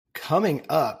Coming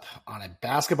up on a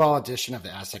basketball edition of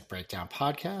the Aztec Breakdown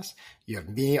podcast, you have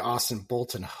me, Austin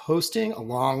Bolton, hosting,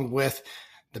 along with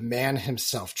the man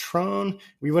himself, Trone.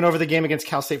 We went over the game against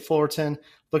Cal State Fullerton,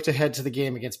 looked ahead to the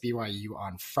game against BYU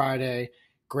on Friday.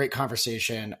 Great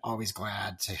conversation. Always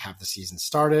glad to have the season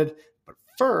started. But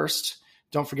first,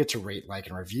 don't forget to rate, like,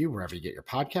 and review wherever you get your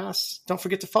podcasts. Don't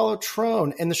forget to follow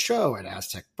Trone and the show at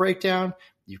Aztec Breakdown.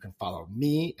 You can follow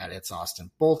me at It's Austin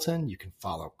Bolton. You can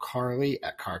follow Carly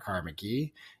at Car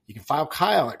McGee. You can follow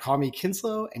Kyle at Call Me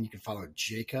Kinslow. And you can follow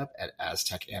Jacob at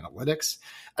Aztec Analytics.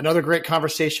 Another great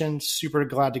conversation. Super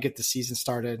glad to get the season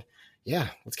started. Yeah,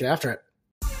 let's get after it.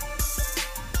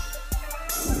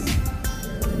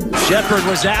 Shepard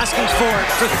was asking for it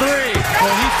for three.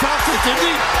 Well, he felt it, didn't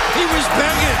he? He was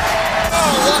begging.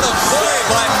 Oh, what a play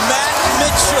by Matt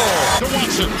Mitchell. To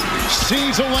Watson,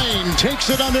 sees a lane, takes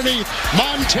it underneath.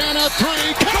 Montana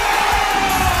three.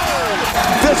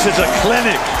 This is a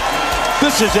clinic.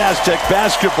 This is Aztec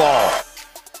basketball.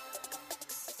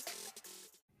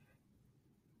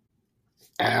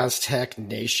 Aztec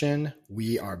Nation,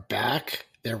 we are back.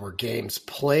 There were games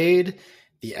played.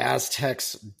 The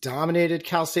Aztecs dominated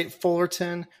Cal State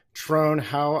Fullerton. Trone,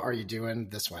 how are you doing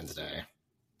this Wednesday?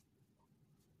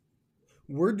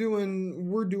 We're doing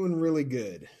really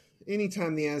good.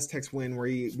 Anytime the Aztecs win,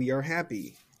 we are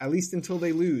happy, at least until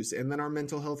they lose, and then our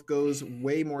mental health goes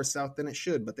way more south than it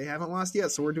should. But they haven't lost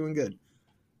yet, so we're doing good.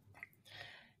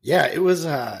 Yeah, it was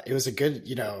a good,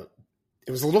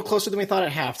 it was a little closer than we thought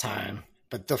at halftime,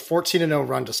 but the 14-0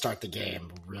 run to start the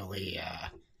game really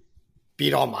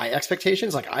beat all my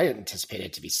expectations. Like, I anticipated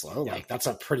it to be slow. Yeah. Like, that's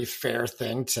a pretty fair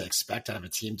thing to expect out of a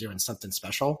team doing something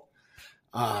special.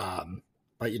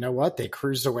 But you know what? They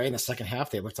cruised away in the second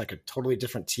half. They looked like a totally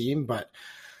different team. But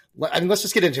let's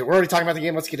just get into it. We're already talking about the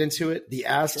game. Let's get into it. The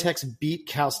Aztecs beat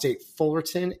Cal State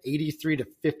Fullerton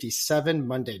 83-57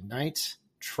 Monday night.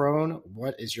 Trone,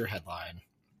 what is your headline?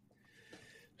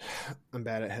 I'm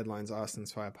bad at headlines, Austin,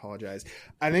 so I apologize.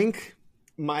 I think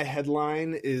my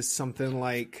headline is something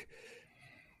like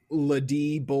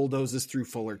Ladie bulldozes through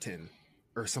Fullerton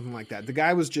or something like that. The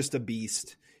guy was just a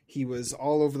beast. He was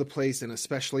all over the place, and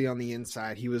especially on the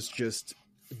inside, he was just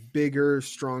bigger,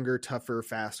 stronger, tougher,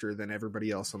 faster than everybody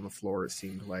else on the floor, it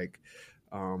seemed like.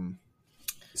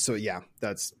 So, yeah,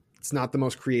 it's not the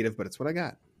most creative, but it's what I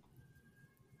got.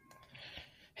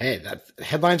 Hey,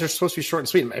 headlines are supposed to be short and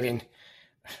sweet. I mean,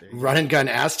 Run and Gun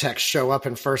Aztecs show up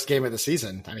in first game of the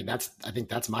season. I mean, I think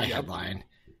that's my headline.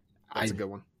 That's a good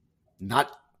one. Not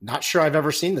sure I've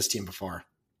ever seen this team before.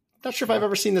 Not sure if I've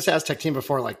ever seen this Aztec team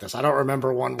before like this. I don't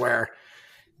remember one where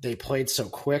they played so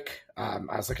quick. I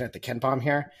was looking at the KenPom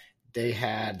here. They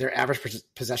had their average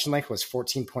possession length was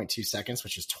 14.2 seconds,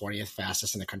 which is 20th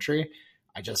fastest in the country.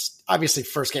 Obviously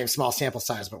first game, small sample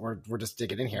size, but we're just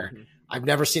digging in here. Mm-hmm. I've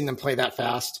never seen them play that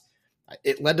fast.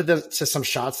 It led to some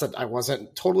shots that I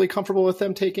wasn't totally comfortable with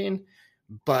them taking,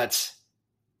 but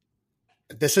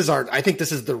I think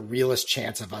this is the realest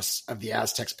chance of the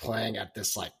Aztecs playing at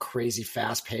this like crazy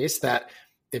fast pace that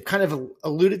they've kind of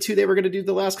alluded to they were going to do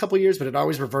the last couple of years, but it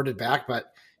always reverted back.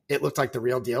 But it looked like the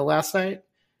real deal last night.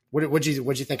 What'd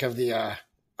you think of the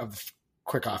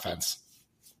quick offense?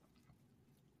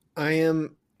 I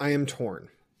am torn,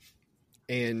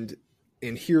 and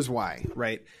here's why.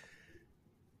 Right,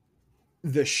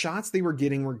 the shots they were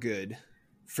getting were good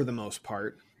for the most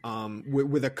part.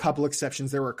 With a couple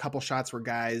exceptions, there were a couple shots where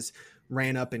guys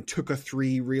ran up and took a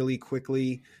three really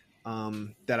quickly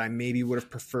that I maybe would have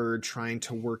preferred trying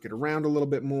to work it around a little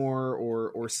bit more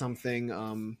or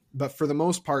something. But for the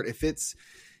most part,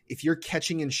 if you're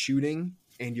catching and shooting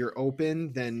and you're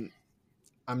open, then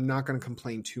I'm not going to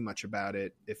complain too much about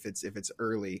it if it's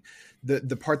early.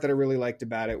 The part that I really liked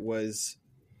about it was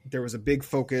there was a big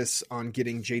focus on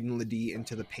getting Jaden Ladie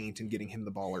into the paint and getting him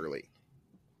the ball early.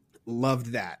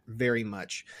 Loved that very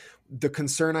much. The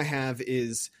concern I have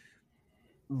is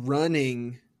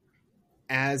running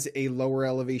as a lower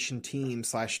elevation team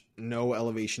 / no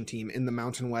elevation team in the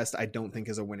Mountain West. I don't think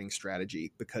is a winning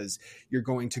strategy because you're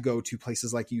going to go to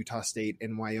places like Utah State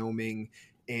and Wyoming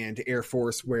and Air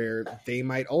Force where they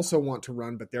might also want to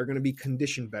run, but they're going to be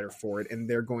conditioned better for it and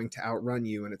they're going to outrun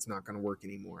you and it's not going to work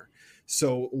anymore.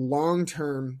 So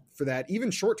long-term for that, even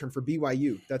short-term for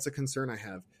BYU, that's a concern I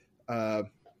have.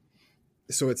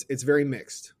 So it's very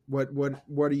mixed. What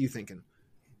are you thinking?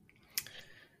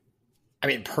 I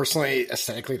mean, personally,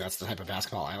 aesthetically, that's the type of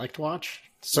basketball I like to watch.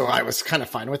 So I was kind of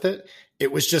fine with it.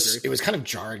 It was kind of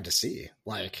jarring to see.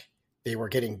 Like, they were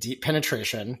getting deep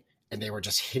penetration and they were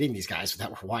just hitting these guys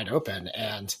that were wide open.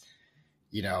 And,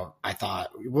 I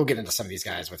thought we'll get into some of these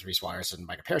guys with Reese Waters and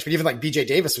Micah Parrish, but even like BJ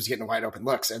Davis was getting wide open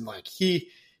looks. And like, he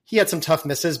he had some tough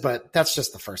misses, but that's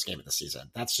just the first game of the season.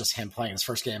 That's just him playing his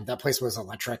first game. That place was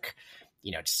electric,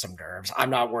 just some nerves. I'm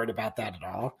not worried about that at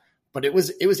all. But it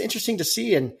was interesting to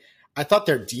see, and I thought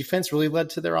their defense really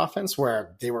led to their offense,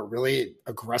 where they were really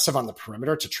aggressive on the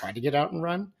perimeter to try to get out and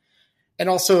run. And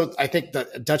also, I think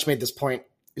that Dutch made this point, it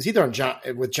was either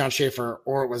with John Schaefer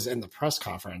or it was in the press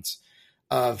conference,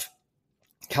 of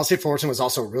Cal State Fullerton was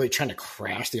also really trying to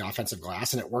crash the offensive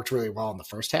glass, and it worked really well in the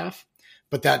first half.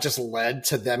 But that just led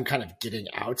to them kind of getting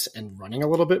out and running a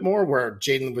little bit more, where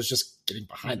Jaden was just getting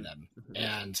behind them.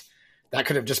 And that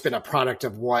could have just been a product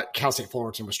of what Cal State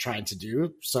Fullerton was trying to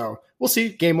do. So we'll see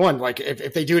game one. Like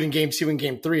if they do it in game 2 and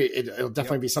game 3, it'll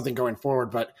definitely be something going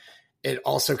forward, but it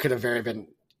also could have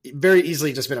very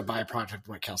easily just been a byproduct of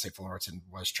what Cal State Fullerton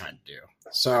was trying to do.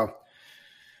 So, all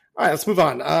right, let's move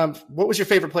on. What was your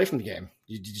favorite play from the game?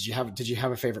 Did you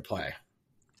have a favorite play?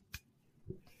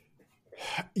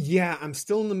 Yeah, I'm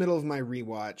still in the middle of my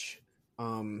rewatch.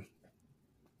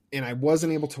 And I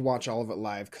wasn't able to watch all of it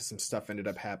live because some stuff ended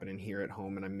up happening here at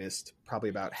home, and I missed probably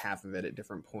about half of it at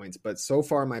different points. But so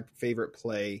far, my favorite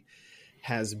play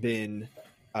has been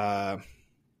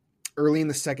early in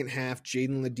the second half.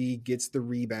 Jaden Ledee gets the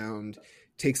rebound,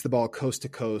 takes the ball coast to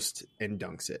coast, and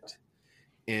dunks it.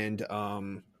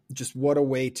 And just what a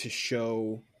way to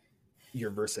show your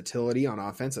versatility on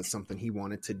offense. That's something he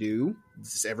wanted to do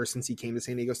ever since he came to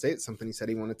San Diego State. It's something he said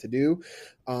he wanted to do.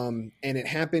 And it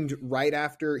happened right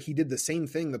after he did the same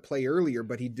thing the play earlier,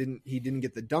 but he didn't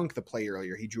get the dunk the play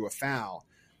earlier. He drew a foul.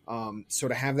 So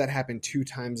to have that happen 2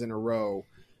 times in a row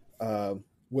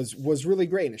was really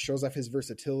great. And it shows off his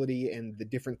versatility and the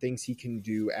different things he can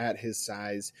do at his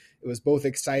size. It was both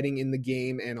exciting in the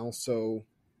game and also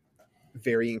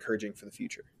very encouraging for the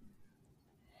future.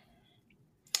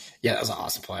 Yeah, that was an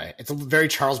awesome play. It's a very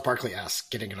Charles Barkley-esque,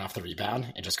 getting it off the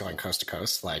rebound and just going coast to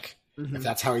coast. Like, if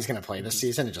that's how he's going to play this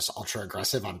season, and just ultra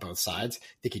aggressive on both sides, I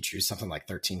think he drew something like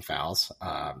 13 fouls.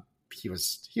 He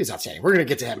was outstanding. We're going to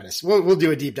get to him we'll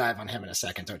do a deep dive on him in a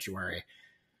second. Don't you worry.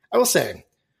 I will say,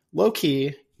 low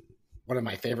key, one of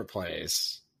my favorite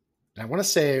plays. And I want to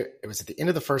say it was at the end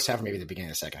of the first half, or maybe the beginning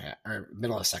of the second half, or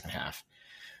middle of the second half.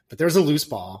 But there was a loose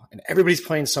ball, and everybody's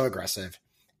playing so aggressive.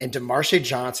 And DeMarshe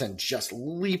Johnson just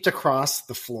leaped across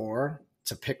the floor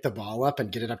to pick the ball up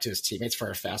and get it up to his teammates for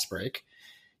a fast break.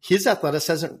 His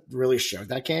athleticism really showed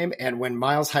that game. And when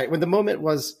the moment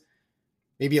was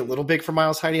maybe a little big for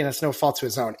Miles Heide, and it's no fault to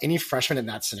his own, any freshman in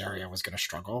that scenario was going to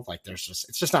struggle. Like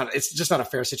it's just not a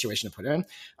fair situation to put in.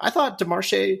 I thought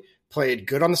DeMarshe played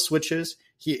good on the switches.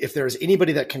 If there was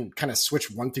anybody that can kind of switch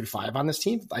 1 through 5 on this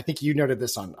team, I think you noted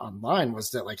this online,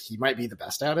 was that like he might be the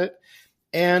best at it.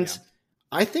 And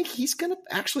I think he's going to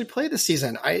actually play this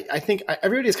season. I think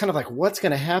everybody's kind of like, what's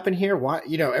going to happen here? Why?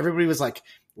 Everybody was like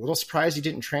a little surprised he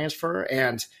didn't transfer,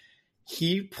 and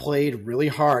he played really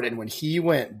hard. And when he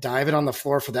went diving on the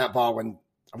floor for that ball, when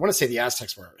I want to say the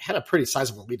Aztecs had a pretty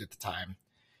sizable lead at the time,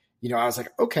 I was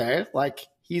like, okay, like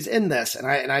he's in this. And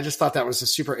I just thought that was a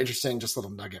super interesting, just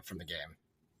little nugget from the game.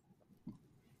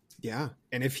 Yeah.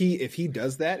 And if he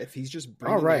does that, if he's just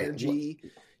bringing energy,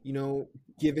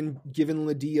 giving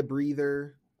Ledee a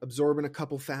breather, absorbing a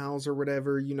couple fouls or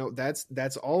whatever,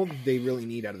 that's all they really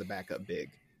need out of the backup big.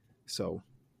 So,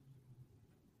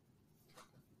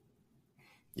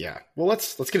 yeah. Well,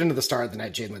 let's get into the start of the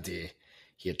night. Jaden Ledee.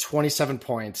 He had 27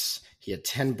 points. He had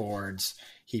 10 boards.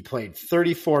 He played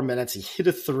 34 minutes. He hit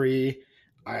a 3.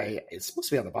 It's supposed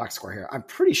to be on the box score here. I'm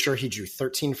pretty sure he drew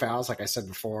 13 fouls. Like I said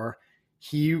before,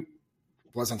 he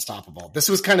was unstoppable. This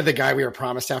was kind of the guy we were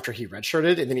promised after he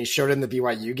redshirted, and then he showed it in the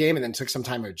BYU game and then took some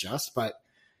time to adjust. But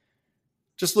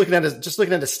just looking at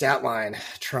his stat line,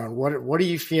 Tron, what are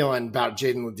you feeling about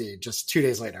Jaden Ledee just 2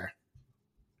 days later?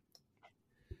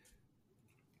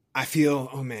 I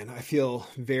feel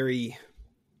very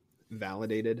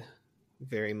validated,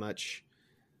 very much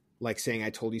like saying I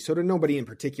told you so to nobody in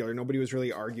particular. Nobody was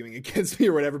really arguing against me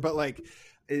or whatever, but like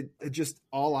it just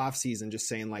all off season, just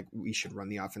saying like we should run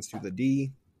the offense through the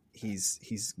D.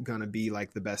 He's gonna be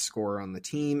like the best scorer on the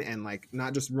team, and like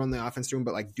not just run the offense through him,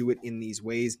 but like do it in these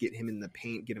ways, get him in the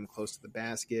paint, get him close to the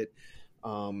basket.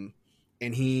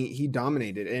 And he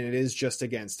dominated, and it is just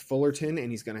against Fullerton,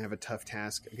 and he's going to have a tough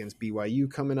task against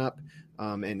BYU coming up,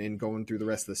 and going through the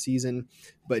rest of the season.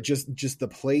 But just the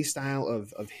play style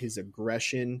of his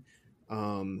aggression,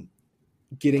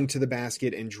 getting to the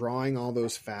basket and drawing all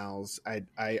those fouls.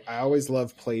 I always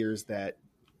love players that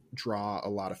draw a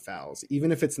lot of fouls,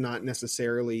 even if it's not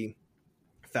necessarily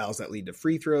fouls that lead to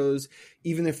free throws,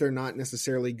 even if they're not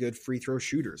necessarily good free throw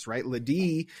shooters, right?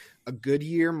 Ledee, a good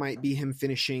year might be him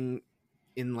finishing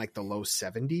in like the low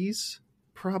 70s,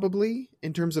 probably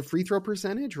in terms of free throw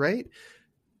percentage, right?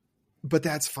 but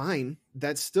that's fine.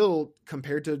 That's still,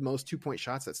 compared to most 2-point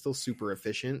shots, that's still super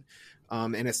efficient.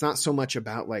 And it's not so much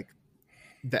about like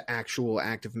the actual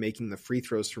act of making the free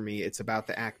throws for me. It's about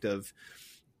the act of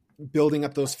building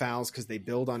up those fouls, because they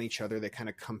build on each other. They kind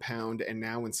of compound. And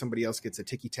now when somebody else gets a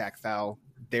ticky-tack foul,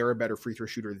 they're a better free throw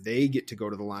shooter. They get to go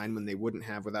to the line when they wouldn't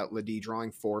have without Ledee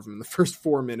drawing 4 of them in the first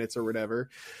 4 minutes or whatever.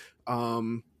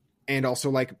 And also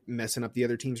like messing up the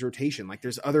other team's rotation. Like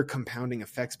there's other compounding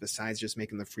effects besides just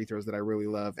making the free throws that I really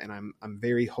love. And I'm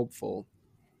very hopeful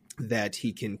that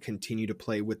he can continue to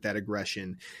play with that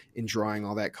aggression in drawing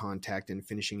all that contact and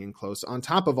finishing in close on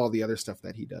top of all the other stuff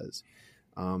that he does.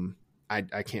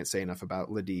 I can't say enough about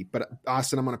Ledee, but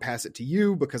Austin, I'm going to pass it to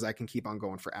you because I can keep on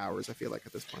going for hours. I feel like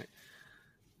at this point.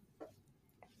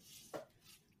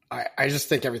 I just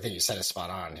think everything you said is spot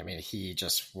on. I mean, he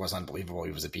just was unbelievable.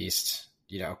 He was a beast.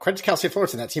 You know, credit to Cal State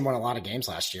Fullerton. That team won a lot of games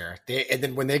last year. And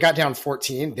then when they got down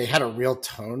 14, they had a real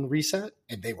tone reset,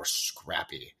 and they were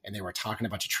scrappy, and they were talking a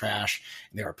bunch of trash,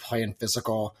 and they were playing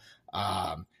physical.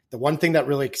 The one thing that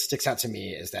really sticks out to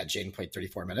me is that Jaden played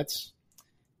 34 minutes,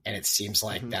 and it seems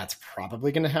like that's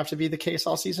probably going to have to be the case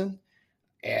all season.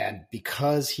 And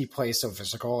because he plays so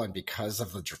physical and because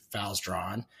of the fouls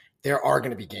drawn, there are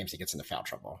going to be games he gets into foul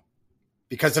trouble,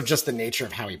 because of just the nature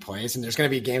of how he plays. And there's going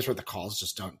to be games where the calls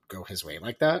just don't go his way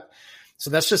like that. So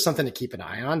that's just something to keep an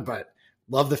eye on, but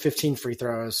love the 15 free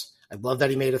throws. I love that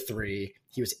he made a 3.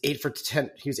 He was 8 for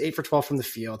 10. He was 8 for 12 from the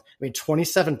field. I mean,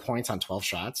 27 points on 12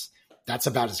 shots. That's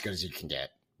about as good as you can get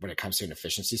when it comes to an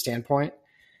efficiency standpoint.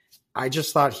 I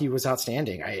just thought he was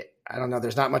outstanding. I don't know.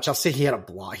 There's not much else to say. He had a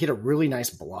block. He had a really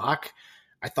nice block.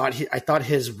 I thought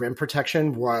his rim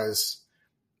protection was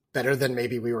better than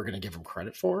maybe we were going to give him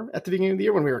credit for at the beginning of the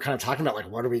year when we were kind of talking about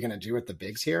like, what are we going to do with the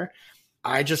bigs here?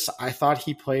 I thought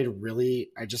he played really,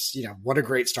 what a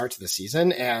great start to the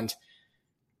season. And,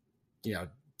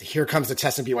 here comes the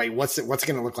test in BYU. What's it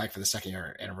going to look like for the second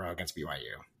year in a row against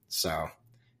BYU? So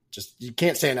you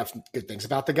can't say enough good things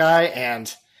about the guy. And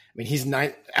I mean, he's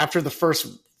ninth after the first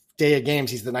day of games.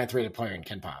 He's the 9th rated player in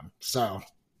KenPom. So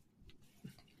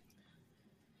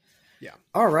yeah.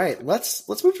 All right, let's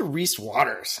move to Reese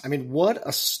Waters. I mean, what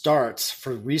a start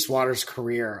for Reese Waters'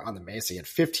 career on the Mesa. He had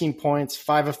 15 points,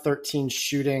 5 of 13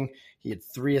 shooting. He had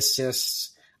 3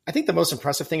 assists. I think the most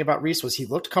impressive thing about Reese was he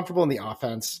looked comfortable in the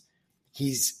offense.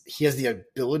 He has the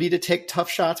ability to take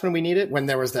tough shots when we need it. When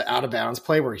there was the out of bounds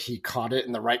play where he caught it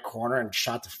in the right corner and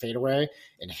shot the fadeaway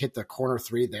and hit the corner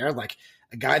 3 there, like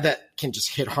a guy that can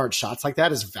just hit hard shots like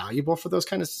that is valuable for those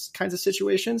kinds of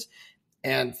situations.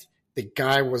 And the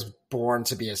guy was born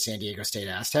to be a San Diego State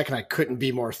Aztec, and I couldn't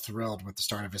be more thrilled with the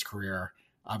start of his career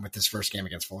with this first game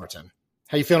against Fullerton.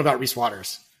 How you feeling about Reese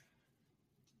Waters?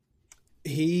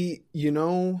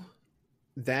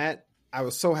 That I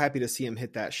was so happy to see him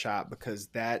hit that shot, because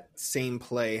that same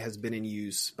play has been in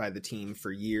use by the team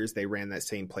for years. They ran that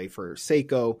same play for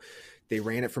Seiko. They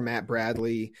ran it for Matt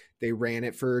Bradley. They ran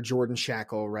it for Jordan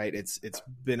Shackle, right? It's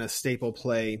been a staple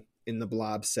play in the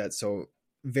blob set. So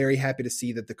very happy to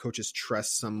see that the coaches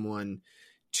trust someone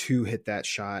to hit that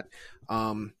shot.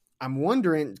 I'm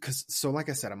wondering, so like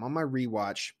I said, I'm on my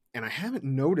rewatch and I haven't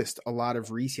noticed a lot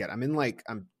of Reese yet.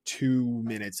 I'm 2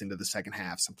 minutes into the second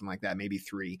half, something like that, maybe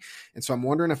 3. And so I'm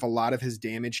wondering if a lot of his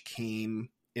damage came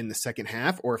in the second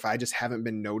half, or if I just haven't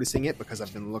been noticing it because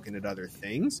I've been looking at other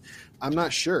things. I'm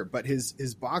not sure, but his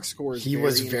box score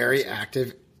is very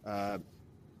active.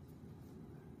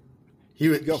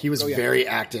 He was very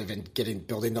active in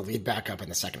building the lead back up in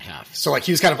the second half. So like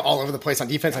he was kind of all over the place on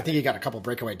defense. I think he got a couple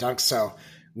breakaway dunks. So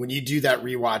when you do that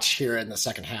rewatch here in the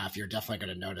second half, you're definitely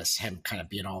going to notice him kind of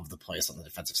being all over the place on the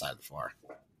defensive side of the floor.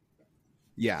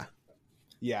 Yeah.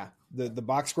 Yeah. The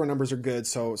box score numbers are good.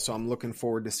 So I'm looking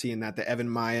forward to seeing that. The Evan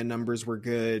Maya numbers were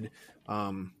good.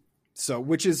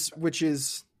 Which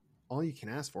is all you can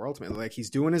ask for ultimately. Like, he's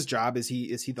doing his job. Is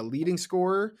he the leading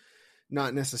scorer?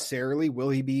 Not necessarily. Will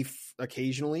he be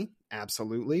occasionally?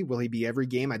 Absolutely. Will he be every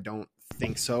game? I don't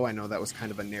think so. I know that was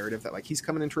kind of a narrative that like he's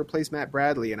coming in to replace Matt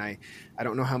Bradley, and I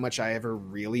don't know how much I ever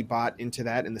really bought into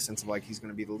that in the sense of like he's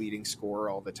going to be the leading scorer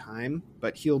all the time,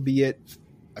 but he'll be it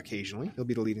occasionally. He'll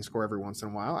be the leading scorer every once in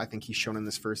a while. I think he's shown in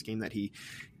this first game that he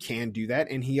can do that,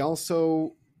 and he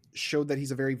also showed that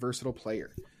he's a very versatile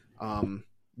player,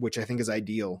 which I think is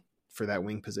ideal for that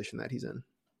wing position that he's in.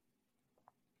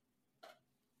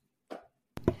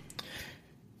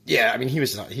 Yeah, I mean, he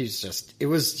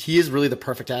is really the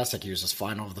perfect Aztec. He was just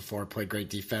flying over the floor, played great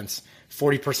defense,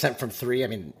 40% from 3. I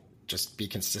mean, just be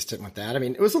consistent with that. I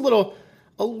mean, it was a little,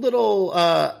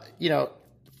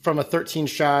 from a 13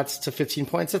 shots to 15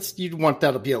 points, you'd want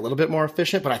that to be a little bit more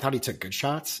efficient, but I thought he took good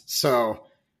shots. So,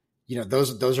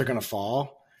 those are going to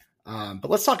fall. But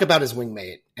let's talk about his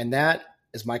wingmate, and that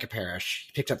is Micah Parrish.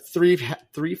 He picked up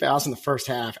three fouls in the first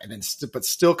half, and then but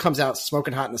still comes out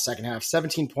smoking hot in the second half.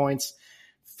 17 points,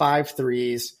 5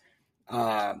 threes.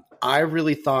 I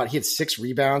really thought he had 6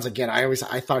 rebounds. Again,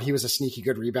 I thought he was a sneaky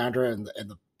good rebounder in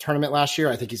the tournament last year.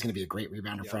 I think he's going to be a great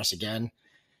rebounder for us again.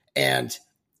 And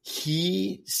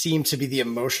he seemed to be the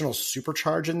emotional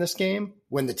supercharge in this game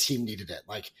when the team needed it.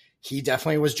 Like, he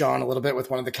definitely was jawing a little bit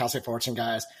with one of the Cal State Fullerton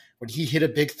guys. When he hit a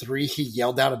big 3, he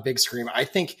yelled out a big scream. I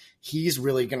think he's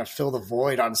really going to fill the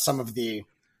void on some of the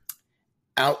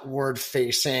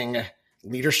outward-facing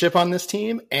leadership on this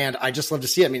team, and I just love to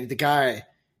see it. I mean, the guy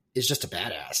is just a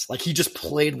badass. Like, he just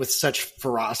played with such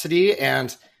ferocity,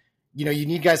 and you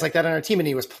need guys like that on our team, and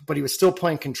he was still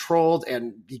playing controlled,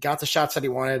 and he got the shots that he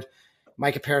wanted.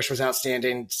 Micah Parrish was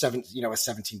outstanding, with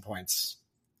 17 points.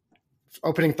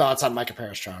 Opening thoughts on Micah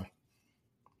Parrish, John?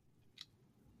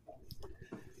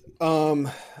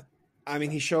 I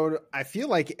mean, he showed, I feel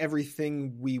like,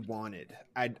 everything we wanted.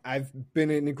 I've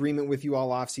been in agreement with you all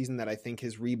offseason that I think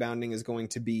his rebounding is going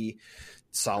to be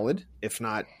solid, if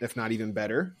not even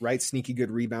better, right? Sneaky good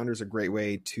rebounder is a great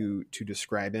way to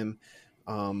describe him.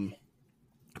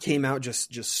 Came out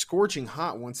just scorching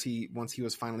hot once he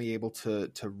was finally able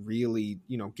to really,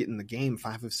 get in the game.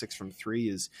 5 of 6 from 3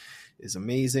 is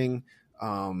amazing.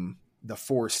 The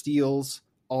 4 steals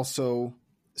also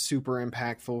super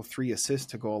impactful, 3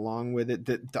 assists to go along with it.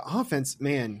 The offense,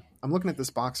 man, I'm looking at this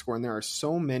box score and there are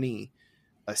so many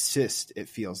assists. It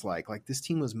feels like this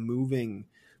team was moving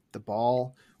the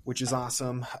ball, which is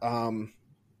awesome.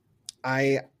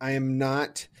 I am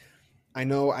not, I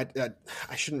know I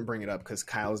shouldn't bring it up because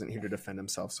Kyle isn't here to defend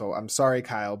himself. So I'm sorry,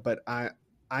 Kyle, but I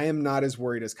am not as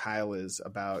worried as Kyle is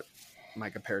about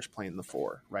Micah Parrish playing the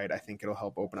 4, right? I think it'll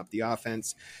help open up the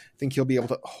offense. I think he'll be able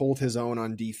to hold his own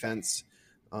on defense.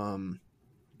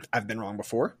 I've been wrong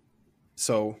before.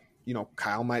 So,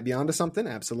 Kyle might be onto something.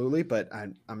 Absolutely. But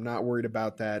I'm not worried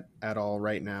about that at all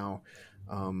right now.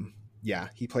 Yeah,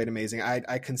 he played amazing.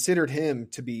 I considered him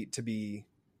to be,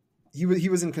 he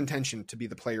was in contention to be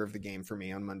the player of the game for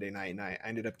me on Monday night. And I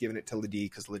ended up giving it to Ledee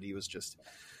because Ledee was just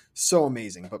so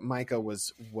amazing, but Micah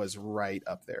was right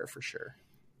up there for sure.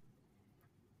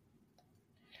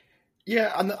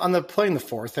 Yeah, on the playing the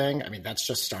 4 thing, I mean, that's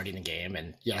just starting the game.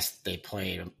 And yes, they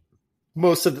played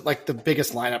most of the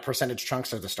biggest lineup percentage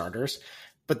chunks are the starters,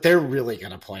 but they're really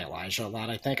going to play Elijah a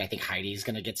lot. I think Heidi's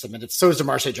going to get some minutes. So is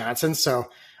DeMarsay Johnson. So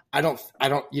I don't,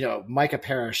 Micah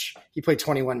Parrish, he played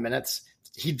 21 minutes.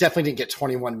 He definitely didn't get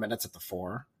 21 minutes at the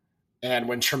 4. And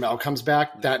when Trammell comes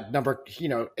back, that number,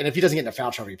 and if he doesn't get in a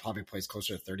foul trouble, he probably plays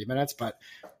closer to 30 minutes, but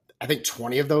I think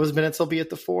 20 of those minutes will be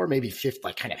at the 4, maybe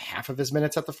kind of half of his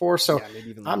minutes at the 4. So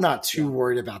I'm not too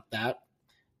worried about that.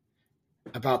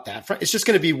 It's just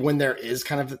going to be when there is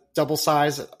kind of double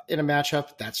size in a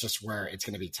matchup. That's just where it's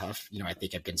going to be tough. I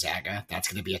think at Gonzaga, that's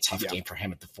going to be a tough game for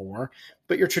him at the 4.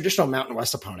 But your traditional Mountain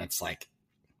West opponents,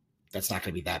 that's not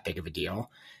going to be that big of a deal.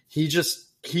 He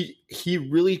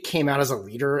really came out as a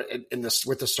leader in this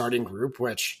with the starting group,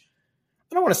 which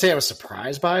I don't want to say I was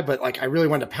surprised by, but I really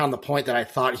wanted to pound the point that I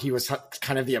thought he was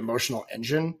kind of the emotional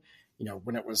engine,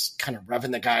 when it was kind of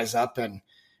revving the guys up. And,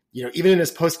 even in his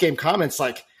post-game comments,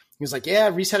 he was like, yeah,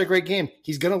 Reese had a great game.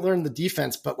 He's going to learn the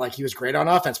defense, but he was great on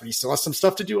offense, but he still has some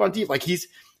stuff to do on defense.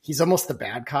 He's almost the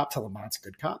bad cop to Lamont's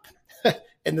good cop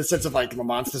in the sense of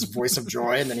Lamont's this voice of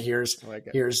joy. And then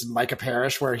here's Micah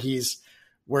Parrish where he's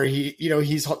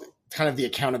kind of the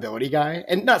accountability guy,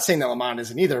 and not saying that Lamont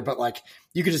isn't either, but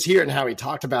you could just hear it in how he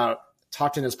talked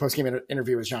in his post-game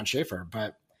interview with John Schaefer,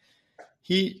 but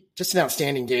he just an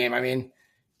outstanding game. I mean,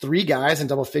 3 guys in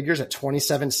double figures at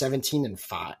 27, 17, and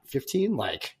 15.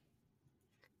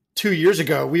 2 years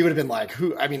ago, we would have been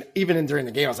who, I mean, even during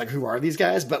the game, I was who are these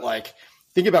guys? But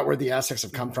think about where the Aztecs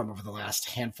have come from over the last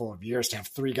handful of years to have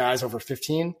 3 guys over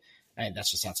 15. I mean,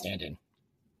 that's just outstanding.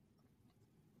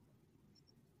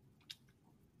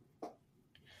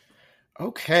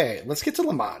 Okay, let's get to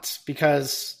Lamont,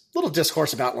 because a little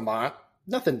discourse about Lamont.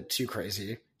 Nothing too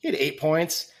crazy. He had 8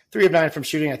 points, 3 of 9 from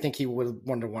shooting. I think he would have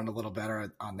wanted to won a little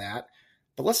better on that.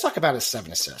 But let's talk about his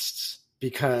 7 assists,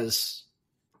 because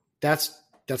that's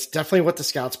definitely what the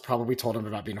scouts probably told him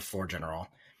about being a floor general.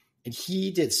 And he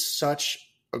did such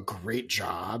a great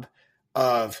job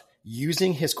of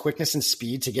using his quickness and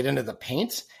speed to get into the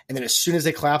paint. And then as soon as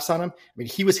they collapsed on him, I mean,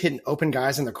 he was hitting open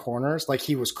guys in the corners like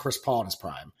he was Chris Paul in his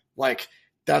prime.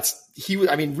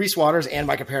 Reese Waters and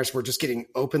Micah Parrish were just getting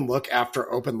open look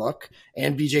after open look,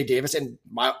 and BJ Davis, and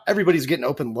everybody's getting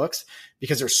open looks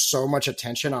because there's so much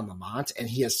attention on Lamont, and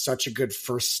he has such a good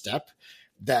first step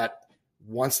that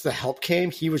once the help came,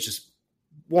 he was just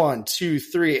 1, 2,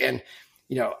 3. And,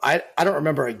 I don't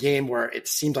remember a game where it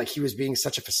seemed like he was being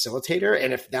such a facilitator.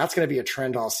 And if that's going to be a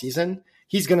trend all season,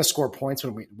 he's going to score points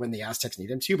when the Aztecs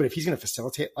need him to. But if he's going to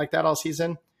facilitate like that all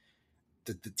season,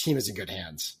 the team is in good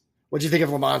hands. What do you think of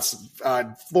Lamont's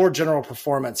floor general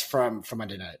performance from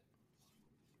Monday night?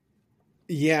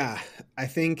 Yeah, I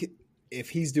think if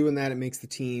he's doing that, it makes the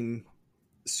team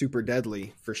super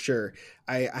deadly for sure.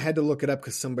 I had to look it up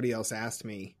because somebody else asked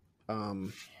me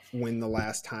when the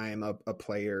last time a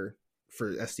player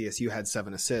for SDSU had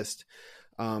 7 assists.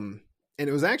 And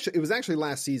it was actually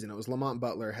last season. It was Lamont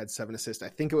Butler had 7 assists. I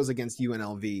think it was against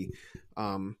UNLV.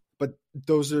 But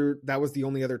that was the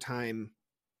only other time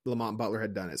Lamont Butler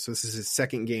had done it. So this is his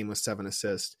second game with 7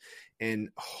 assists. And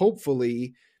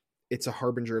hopefully it's a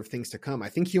harbinger of things to come. I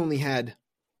think he only had,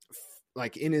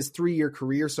 like, in his 3-year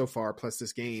career so far, plus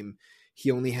this game,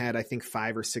 he only had, I think,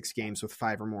 5 or 6 games with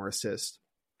 5 or more assists.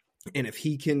 And if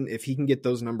he can get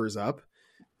those numbers up,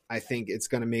 I think it's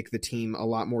going to make the team a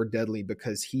lot more deadly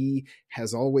because he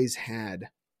has always had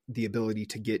the ability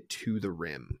to get to the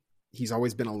rim. He's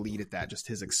always been elite at that. Just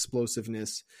his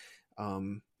explosiveness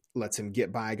lets him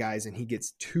get by guys, and he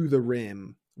gets to the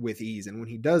rim with ease. And when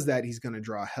he does that, he's going to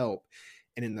draw help.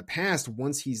 And in the past,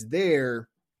 once he's there,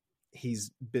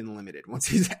 he's been limited. Once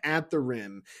he's at the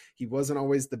rim, he wasn't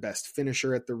always the best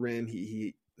finisher at the rim.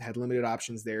 He had limited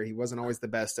options there. He wasn't always the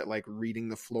best at, like, reading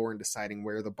the floor and deciding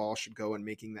where the ball should go and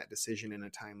making that decision in a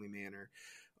timely manner.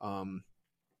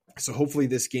 So hopefully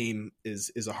this game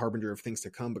is a harbinger of things to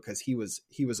come because he was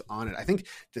on it. I think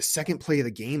the second play of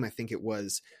the game, I think it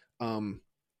was,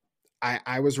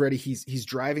 I was ready. He's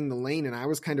driving the lane, and I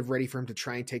was kind of ready for him to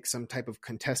try and take some type of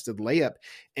contested layup.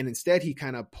 And instead he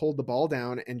kind of pulled the ball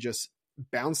down and just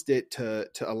bounced it to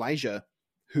Elijah,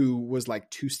 who was like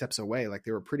 2 steps away. Like,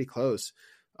 they were pretty close.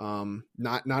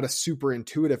 Not a super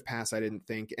intuitive pass, I didn't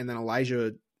think. And then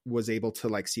Elijah was able to,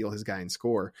 like, seal his guy and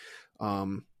score.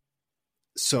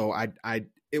 So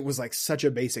it was like such a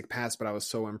basic pass, but I was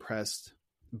so impressed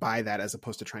by that as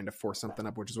opposed to trying to force something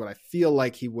up, which is what I feel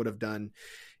like he would have done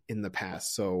in the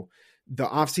past. So the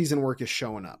off-season work is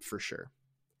showing up for sure.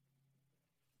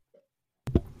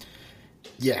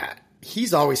 Yeah,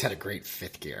 he's always had a great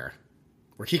 5th gear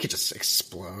where he could just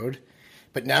explode.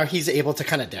 But now he's able to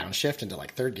kind of downshift into,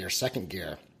 like, 3rd gear, 2nd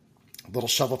gear. A little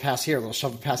shovel pass here, a little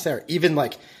shovel pass there. Even,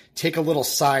 like, take a little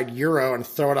side Euro and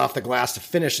throw it off the glass to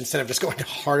finish instead of just going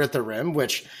hard at the rim,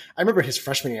 which I remember his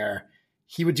freshman year,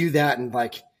 he would do that, and,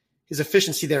 like, his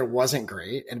efficiency there wasn't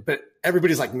great. But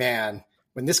everybody's like, man,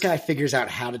 when this guy figures out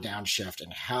how to downshift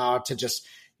and how to just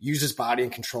use his body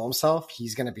and control himself,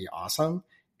 he's going to be awesome.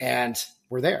 And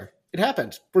we're there. It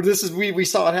happened. We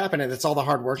saw it happen, and it's all the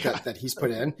hard work that he's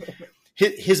put in.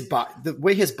 The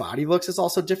way his body looks is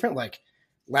also different. Like,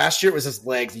 last year it was his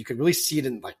legs. You could really see it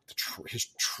in, like, his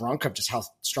trunk of just how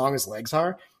strong his legs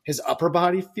are. His upper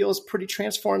body feels pretty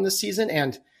transformed this season.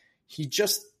 And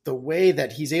the way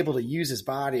that he's able to use his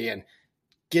body and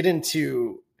get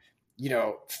into,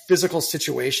 physical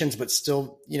situations, but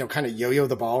still, kind of yo-yo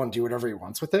the ball and do whatever he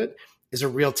wants with it is a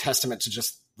real testament to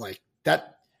just, like,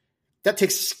 that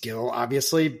takes skill,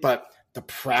 obviously, but the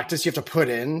practice you have to put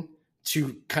in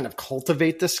to kind of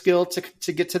cultivate the skill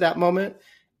to get to that moment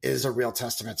is a real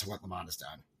testament to what Lamont has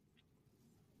done.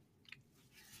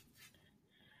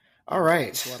 All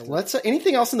right. Let's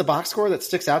anything else in the box score that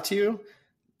sticks out to you?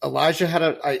 Elijah had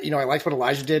I liked what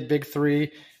Elijah did. Big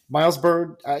 3. Miles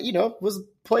Bird, was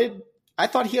played. I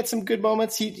thought he had some good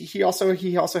moments. He also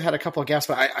had a couple of gaps,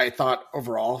 but I thought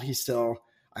overall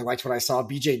I liked what I saw.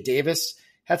 BJ Davis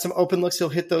had some open looks. He'll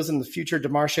hit those in the future.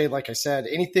 DeMarche, like I said,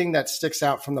 anything that sticks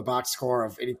out from the box score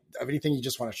of anything you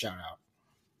just want to shout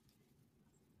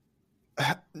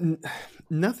out?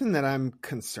 Nothing that I'm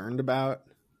concerned about.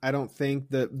 I don't think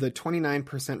the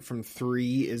 29% from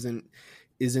 3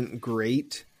 isn't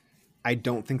great. I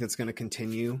don't think that's going to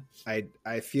continue.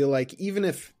 I feel like even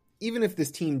if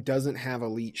this team doesn't have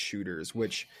elite shooters,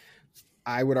 which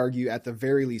I would argue at the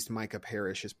very least Micah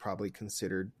Parrish is probably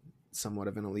considered somewhat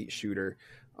of an elite shooter.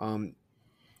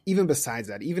 Even besides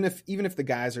that, even if the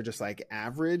guys are just like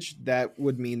average, that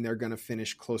would mean they're going to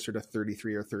finish closer to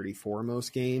 33 or 34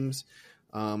 most games.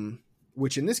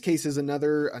 Which in this case is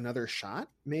another shot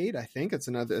made. I think it's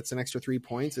an extra 3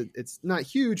 points. It's not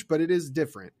huge, but it is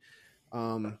different.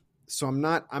 So I'm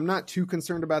not too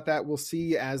concerned about that. We'll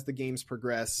see as the games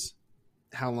progress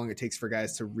how long it takes for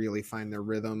guys to really find their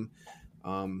rhythm.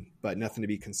 But nothing to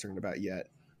be concerned about yet.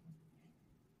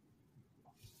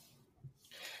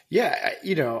 Yeah,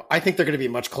 I think they're going to be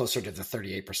much closer to the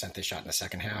 38% they shot in the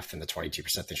second half than the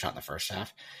 22% they shot in the first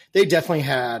half. They definitely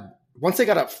had, once they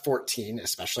got up 14,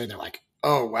 especially, they're like,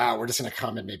 oh, wow, we're just going to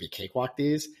come and maybe cakewalk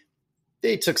these.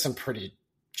 They took some pretty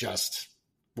just,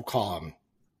 we'll call them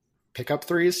pickup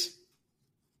threes,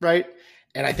 right?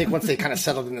 And I think once they kind of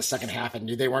settled in the second half and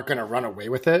knew they weren't going to run away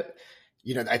with it,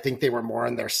 I think they were more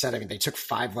in their set. I mean, they took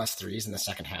 5 less threes in the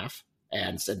second half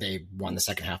and said they won the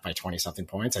second half by 20 something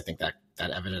points. I think that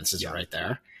evidence is right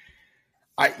there.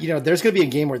 There's going to be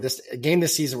a game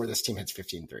this season where this team hits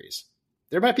 15 threes.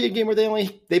 There might be a game where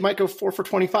they might go 4 for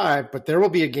 25, but there will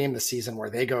be a game this season where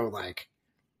they go like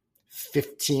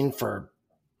 15 for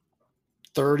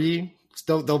 30.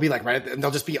 They'll be like, right. And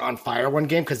they'll just be on fire one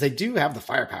game because they do have the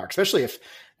firepower, especially if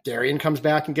Darian comes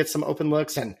back and gets some open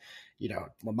looks. And,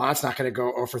 Lamont's not going to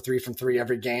go 0 for 3 from 3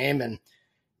 every game. And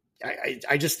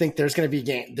I just think there's going to be a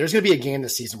game. There's going to be a game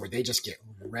this season where they just get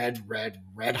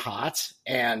red hot.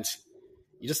 And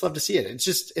you just love to see it.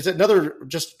 It's another,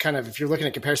 just kind of, if you're looking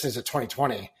at comparisons to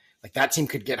 2020, like that team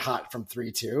could get hot from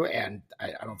 3 too. And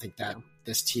I don't think that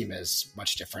this team is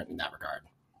much different in that regard.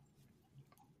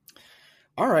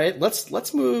 All right,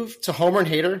 let's move to Homer and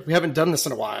Hater. We haven't done this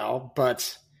in a while,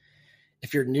 but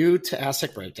if you're new to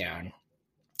Aztec Breakdown,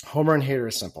 Homer and Hater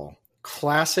is simple.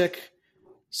 Classic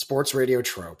sports radio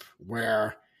trope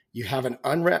where you have an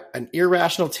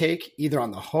irrational take either on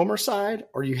the Homer side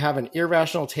or you have an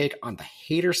irrational take on the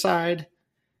Hater side.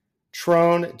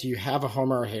 Trone, do you have a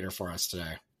Homer or Hater for us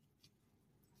today?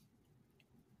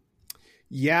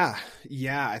 Yeah.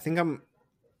 I think I'm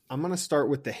going to start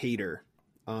with the Hater.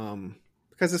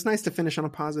 Because it's nice to finish on a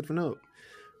positive note.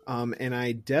 And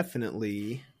I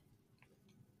definitely,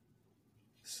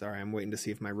 sorry, I'm waiting to see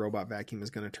if my robot vacuum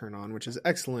is going to turn on, which is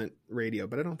excellent radio,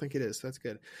 but I don't think it is. So that's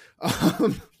good.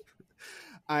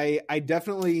 I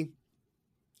definitely,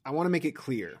 I want to make it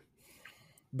clear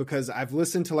because I've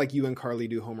listened to like you and Carly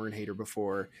do Homer and Hater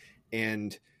before.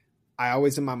 And I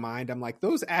always in my mind, I'm like,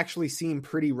 those actually seem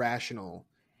pretty rational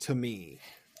to me.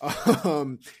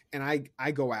 And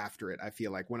I go after it. I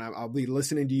feel like when I'll be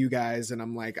listening to you guys and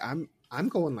I'm like, I'm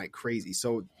going like crazy.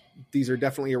 So these are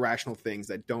definitely irrational things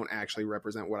that don't actually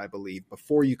represent what I believe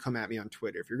before you come at me on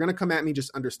Twitter. If you're going to come at me,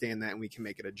 just understand that and we can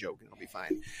make it a joke and it'll be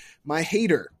fine. My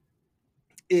Hater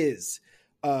is,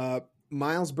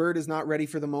 Miles Bird is not ready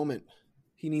for the moment.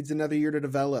 He needs another year to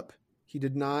develop. He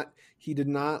did not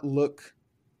look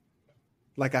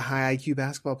like a high IQ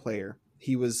basketball player.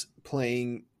 He was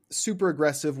playing super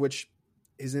aggressive, which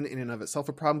isn't in and of itself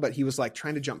a problem, but he was like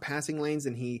trying to jump passing lanes.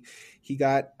 And he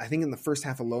got, I think in the first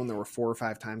half alone, there were 4 or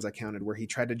 5 times I counted where he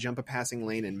tried to jump a passing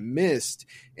lane and missed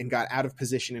and got out of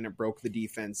position and it broke the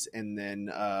defense. And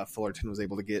then Fullerton was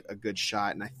able to get a good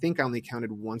shot. And I think I only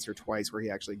counted once or twice where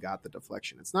he actually got the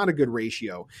deflection. It's not a good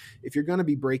ratio. If you're going to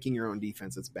be breaking your own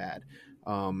defense, it's bad.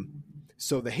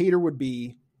 So the Hater would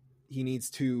be, he needs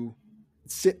to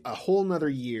sit a whole nother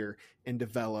year and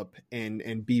develop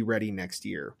and be ready next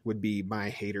year would be my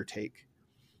Hater take.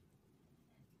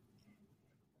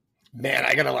 Man,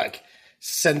 I gotta like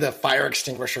send the fire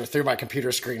extinguisher through my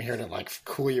computer screen here to like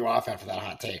cool you off after that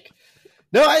hot take.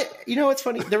 No, it's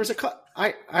funny. There was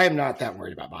I am not that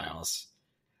worried about Miles.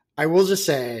 I will just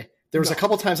say there was a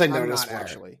couple times I noticed where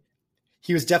actually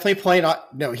he was definitely playing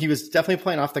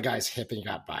off the guy's hip and he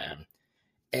got by him.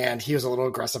 And he was a little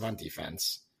aggressive on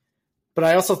defense. But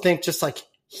I also think just like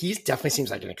he definitely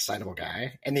seems like an excitable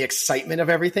guy and the excitement of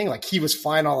everything, like he was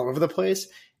flying all over the place.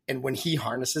 And when he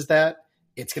harnesses that,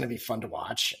 it's going to be fun to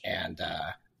watch. And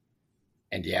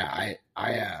yeah,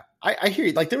 I hear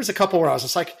you. Like there was a couple where I was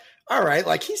just like, all right,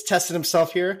 like he's testing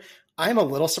himself here. I'm a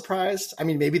little surprised. I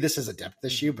mean, maybe this is a depth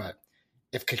issue, but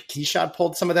if Keyshawn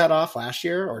pulled some of that off last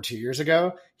year or 2 years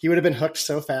ago, he would have been hooked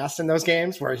so fast in those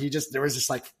games where there was just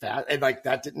like that. And like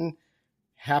that didn't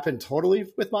happen totally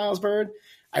with Miles Bird.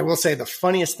 I will say the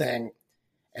funniest thing,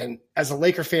 and as a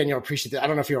Laker fan, you'll appreciate that. I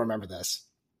don't know if you'll remember this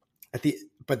it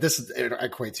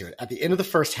equates to it. At the end of the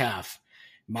first half,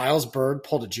 Miles Bird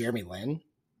pulled a Jeremy Lin.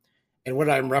 And what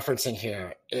I'm referencing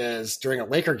here is during a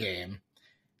Laker game,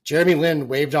 Jeremy Lin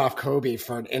waved off Kobe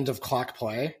for an end of clock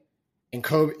play. And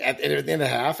Kobe at the end of the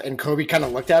half, and Kobe kind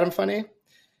of looked at him funny.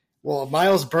 Well,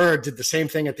 Miles Bird did the same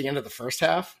thing at the end of the first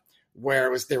half,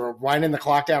 where they were winding the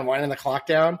clock down,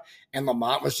 and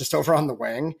Lamont was just over on the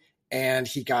wing, and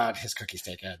he got his cookies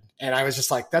taken. And I was just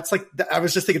like, that's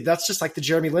just like the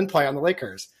Jeremy Lin play on the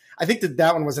Lakers. I think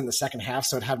that one was in the second half,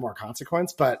 so it had more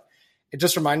consequence, but it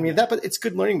just reminded me of that. But it's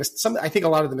good learning. I think a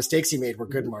lot of the mistakes he made were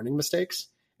good learning mistakes,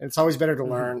 and it's always better to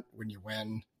learn when you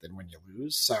win than when you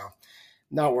lose. So,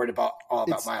 not worried about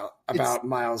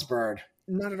Miles Bird.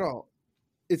 Not at all.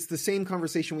 It's the same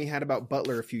conversation we had about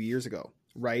Butler a few years ago.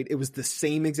 right? It was the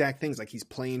same exact things. Like, he's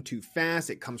playing too fast.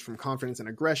 It comes from confidence and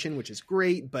aggression, which is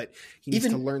great, but he needs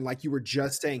to learn, like you were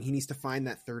just saying, he needs to find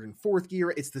that third and fourth gear.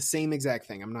 It's the same exact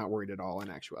thing. I'm not worried at all in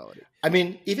actuality. I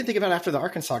mean, even think about after the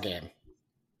Arkansas game.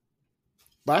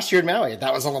 Last year in Maui,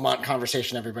 that was a Lamont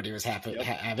conversation everybody was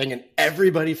having, and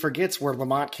everybody forgets where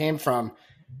Lamont came from.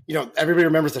 You know, everybody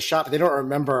remembers the shot, but they don't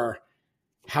remember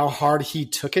how hard he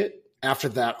took it after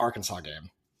that Arkansas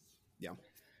game. Yeah.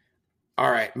 All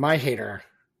right, my hater,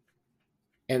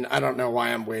 and I don't know why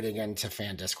I'm wading into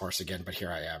fan discourse again, but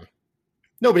here I am.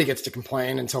 Nobody gets to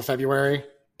complain until February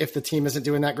if the team isn't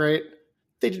doing that great.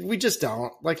 We just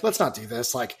don't. Like, let's not do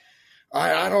this. Like,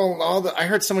 I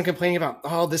heard someone complaining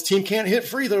about, this team can't hit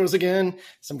free throws again.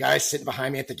 Some guy sitting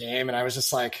behind me at the game, and I was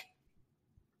just like,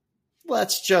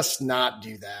 let's just not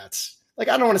do that. Like,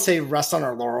 I don't want to say rest on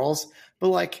our laurels, but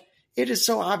like, it is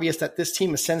so obvious that this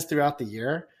team ascends throughout the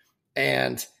year,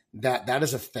 and that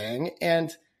is a thing.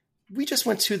 And we just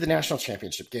went to the national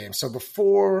championship game. So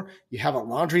before you have a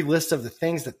laundry list of the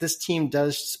things that this team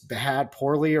does bad,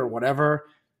 poorly, or whatever,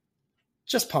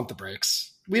 just pump the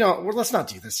brakes. Let's not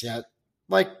do this yet.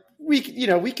 Like, we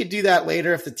could do that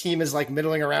later if the team is like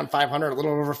middling around 500, a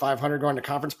little over 500 going to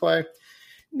conference play.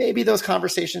 Maybe those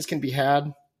conversations can be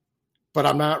had, but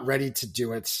I'm not ready to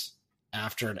do it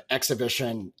after an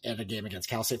exhibition in a game against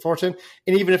Cal State Fullerton.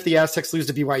 And even if the Aztecs lose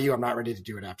to BYU, I'm not ready to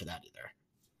do it after that either.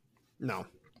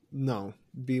 No.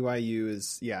 BYU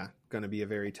is, going to be a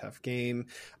very tough game.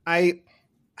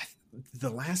 The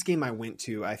last game I went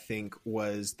to, I think,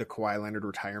 was the Kawhi Leonard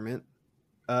retirement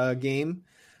game.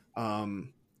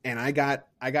 And I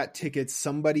got tickets.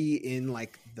 Somebody in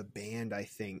like the band, I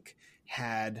think,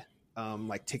 had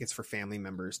like tickets for family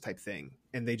members type thing.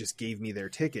 And they just gave me their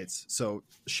tickets. So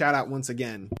shout out once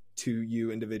again to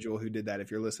you individual who did that, if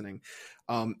you're listening.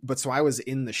 But so I was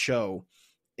in the show,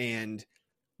 and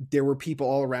there were people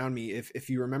all around me. If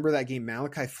you remember that game,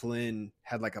 Malachi Flynn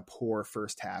had like a poor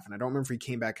first half. And I don't remember if he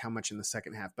came back how much in the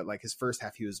second half, but like his first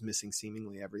half, he was missing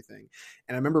seemingly everything.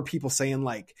 And I remember people saying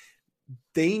like,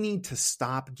 they need to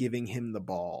stop giving him the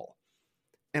ball.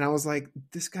 And I was like,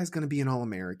 this guy's going to be an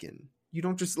All-American. You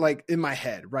don't just, like, in my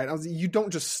head, right? You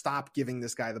don't just stop giving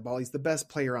this guy the ball. He's the best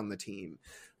player on the team.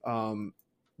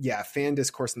 Fan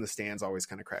discourse in the stands always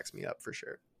kind of cracks me up for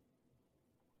sure.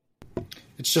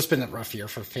 It's just been a rough year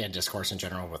for fan discourse in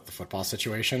general with the football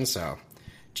situation. So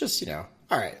just, all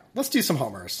right, let's do some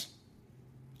homers.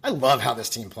 I love how this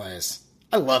team plays.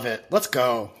 I love it. Let's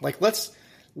go. Like, let's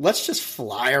just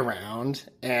fly around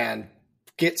and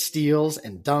get steals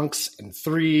and dunks and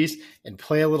threes and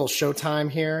play a little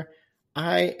showtime here.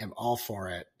 I am all for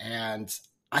it. And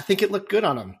I think it looked good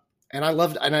on them. And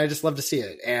I just love to see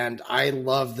it. And I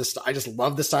just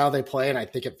love the style they play, and I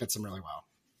think it fits them really well.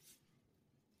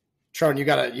 Tron, you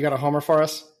got a homer for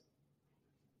us?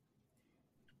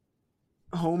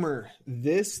 Homer,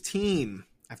 this team,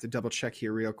 I have to double check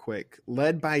here real quick,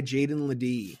 led by Jaden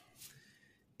Ledee,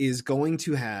 is going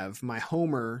to have, my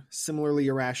homer, similarly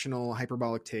irrational,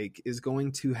 hyperbolic take, is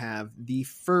going to have the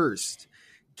first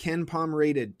KenPom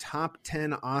rated top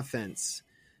 10 offense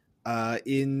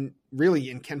in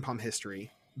KenPom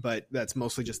history, but that's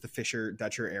mostly just the Fisher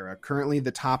Dutcher era. Currently,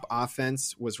 the top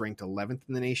offense was ranked 11th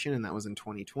in the nation, and that was in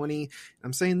 2020.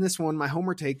 I'm saying this one, my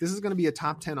homer take, this is going to be a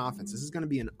top 10 offense. This is going to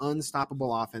be an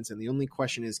unstoppable offense, and the only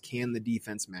question is, can the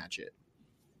defense match it?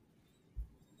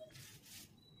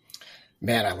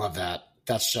 Man, I love that.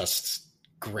 That's just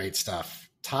great stuff.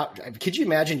 Could you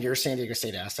imagine your San Diego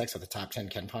State Aztecs with a top 10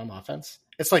 KenPom offense?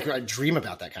 It's like I dream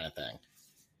about that kind of thing.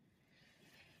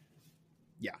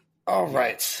 Yeah. All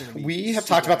right. We have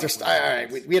talked about their style. All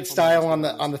right. We had style on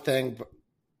the thing.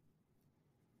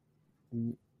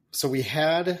 So we've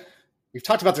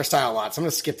talked about their style a lot. So I'm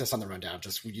going to skip this on the rundown.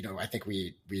 Just, I think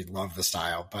we love the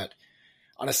style, but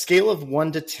on a scale of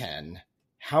 1 to 10,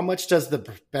 how much does the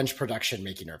bench production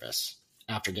make you nervous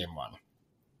after game one?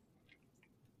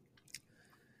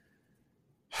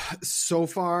 So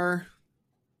far,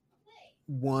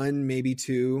 1, maybe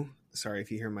 2. Sorry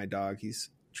if you hear my dog. He's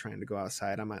trying to go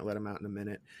outside. I might let him out in a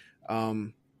minute.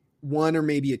 1 or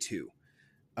maybe a 2.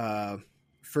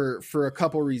 For a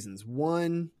couple reasons.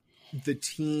 One, the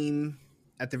team,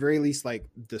 at the very least, like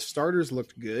the starters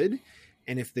looked good.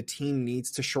 And if the team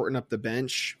needs to shorten up the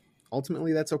bench,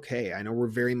 ultimately that's okay. I know we're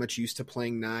very much used to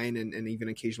playing 9 and even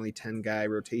occasionally 10 guy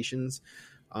rotations.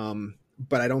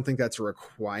 But I don't think that's a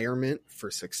requirement for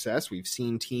success. We've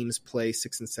seen teams play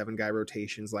 6 and 7 guy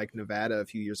rotations like Nevada a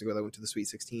few years ago that went to the Sweet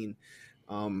 16,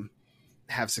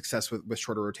 have success with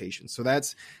shorter rotations. So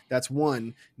that's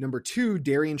one. Number 2,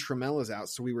 Darian Trammell is out.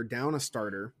 So we were down a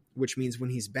starter which means when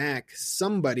he's back,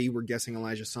 somebody, we're guessing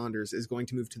Elijah Saunders, is going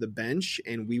to move to the bench,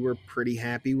 and we were pretty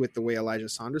happy with the way Elijah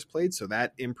Saunders played, so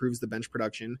that improves the bench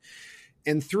production.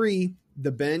 And 3,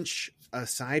 the bench,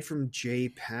 aside from Jay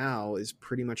Powell, is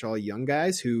pretty much all young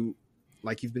guys who,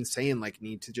 like you've been saying, like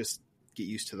need to just get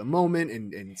used to the moment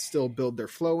and still build their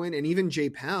flow in. And even Jay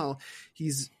Powell,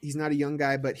 he's not a young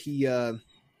guy, but he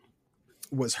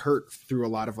was hurt through a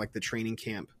lot of like the training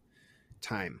camp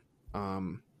time.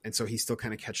 And so he's still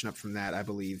kind of catching up from that, I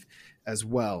believe, as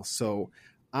well. So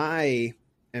I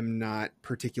am not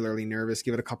particularly nervous.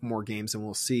 Give it a couple more games and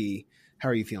we'll see. How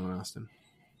are you feeling, Austin?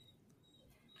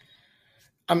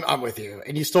 I'm with you.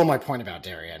 And you stole my point about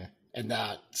Darian, and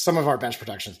that some of our bench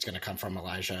production is going to come from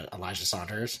Elijah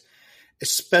Saunders,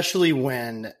 especially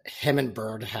when him and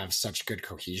Bird have such good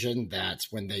cohesion that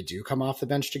when they do come off the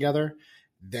bench together,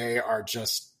 they are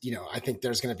just, I think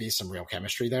there's going to be some real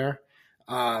chemistry there.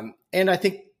 And I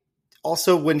think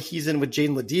also when he's in with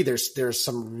Jaden Ledee, there's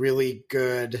some really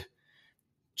good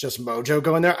just mojo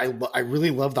going there. I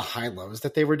really love the high lows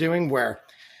that they were doing where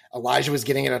Elijah was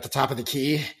getting it at the top of the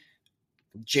key.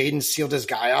 Jaden sealed his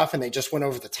guy off and they just went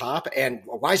over the top, and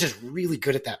Elijah's really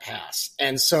good at that pass.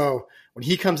 And so when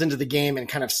he comes into the game and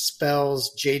kind of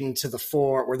spells Jaden to the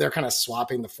 4, where they're kind of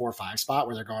swapping the 4-5 spot,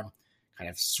 where they're going kind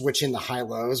of switching the high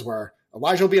lows, where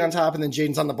Elijah will be on top and then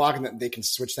Jaden's on the block, and then they can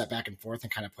switch that back and forth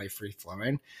and kind of play free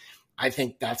flowing. I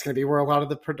think that's going to be where a lot of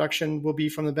the production will be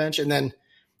from the bench. And then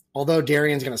although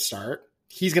Darian's going to start,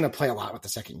 he's going to play a lot with the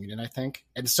second unit, I think.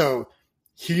 And so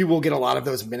he will get a lot of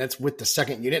those minutes with the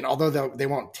second unit. And although they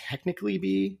won't technically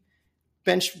be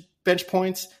bench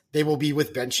points, they will be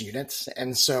with bench units.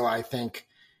 And so I think,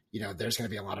 there's going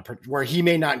to be a lot of where he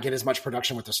may not get as much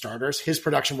production with the starters. His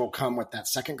production will come with that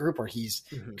second group where he's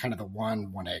kind of the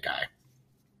 1A guy.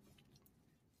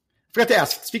 Forgot to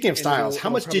ask, speaking of styles, how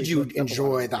much did you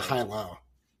enjoy the high-low?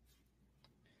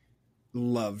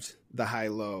 Loved the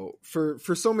high-low for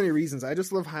so many reasons. I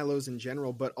just love high-lows in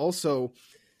general, but also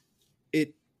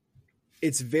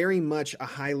it's very much a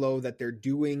high-low that they're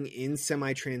doing in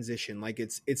semi-transition. Like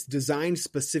it's designed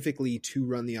specifically to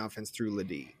run the offense through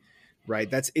Ledee, right?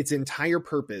 That's its entire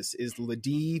purpose is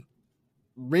Ledee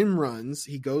rim runs.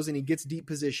 He goes and he gets deep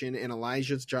position, and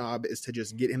Elijah's job is to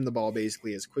just get him the ball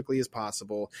basically as quickly as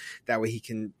possible. That way he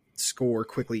can score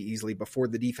quickly, easily before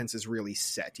the defense is really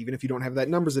set. Even if you don't have that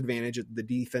numbers advantage, the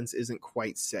defense isn't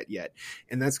quite set yet.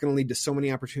 And that's going to lead to so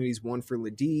many opportunities, one for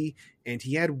Ledee, and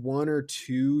he had 1 or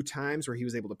 2 times where he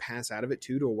was able to pass out of it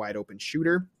too to a wide open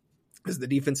shooter, as the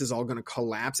defense is all going to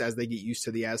collapse as they get used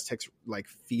to the Aztecs like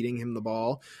feeding him the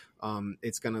ball.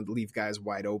 It's going to leave guys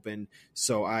wide open.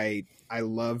 So I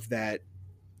love that,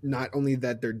 not only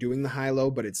that they're doing the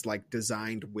high-low, but it's like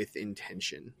designed with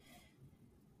intention.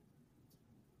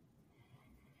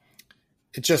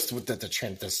 It just with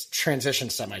this transition,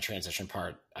 semi-transition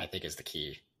part, I think is the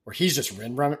key, where he's just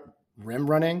rim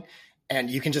running, and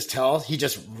you can just tell he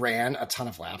just ran a ton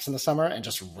of laps in the summer and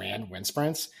just ran wind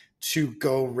sprints to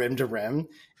go rim to rim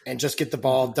and just get the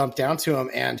ball dumped down to him.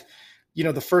 And,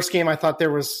 the first game I thought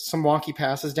there was some wonky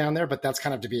passes down there, but that's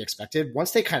kind of to be expected.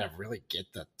 Once they kind of really get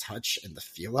the touch and the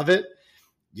feel of it,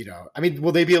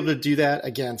 will they be able to do that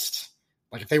against,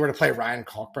 like if they were to play Ryan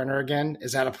Kalkbrenner again,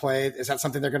 is that a play? Is that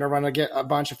something they're going to run a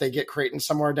bunch if they get Creighton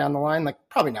somewhere down the line? Like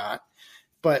probably not.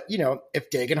 But, if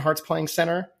Dagenhart's playing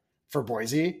center for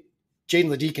Boise,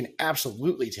 Jaden Ledee can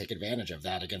absolutely take advantage of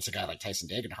that against a guy like Tyson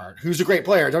Dagenhart, who's a great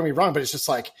player. Don't get me wrong, but it's just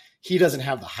like he doesn't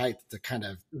have the height to kind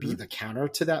of be the counter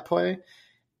to that play.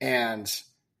 And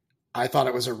I thought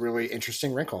it was a really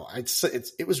interesting wrinkle.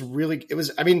 It was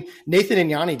Nathan and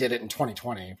Yanni did it in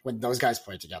 2020 when those guys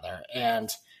played together. And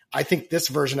I think this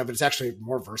version of it is actually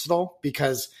more versatile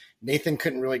because Nathan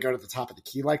couldn't really go to the top of the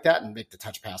key like that and make the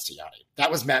touch pass to Yanni.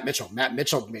 That was Matt Mitchell. Matt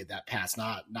Mitchell made that pass,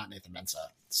 not Nathan Mensah.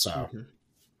 So,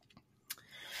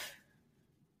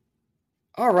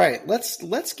 All right,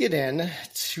 let's get in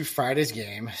to Friday's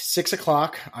game,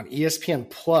 6:00 on ESPN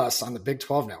Plus on the Big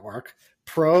 12 network.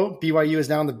 Pro, BYU is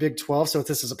now in the Big 12, so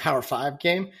this is a Power 5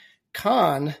 game.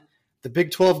 Con, the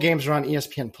Big 12 games are on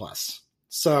ESPN Plus.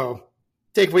 So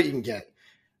take what you can get.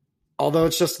 Although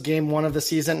it's just game 1 of the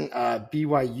season,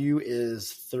 BYU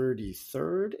is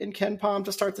 33rd in Ken Pom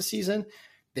to start the season.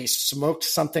 They smoked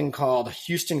something called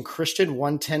Houston Christian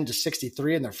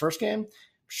 110-63 in their first game.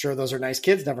 Sure, those are nice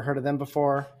kids. Never heard of them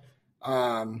before.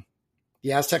 The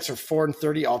Aztecs are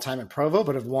 4-30 all-time in Provo,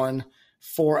 but have won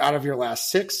 4 out of your last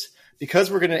 6.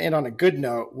 Because we're going to end on a good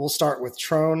note, we'll start with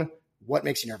Trone. What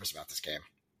makes you nervous about this game?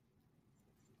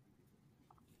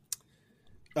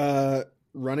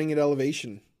 Running at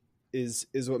elevation is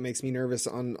what makes me nervous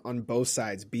on both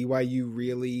sides. BYU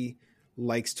really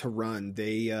likes to run.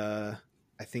 They,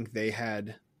 I think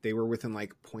they were within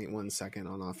like 0.1 second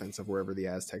on offense of wherever the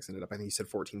Aztecs ended up. I think you said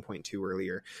 14.2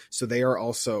 earlier. So they are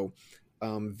also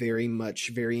very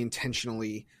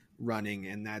intentionally running.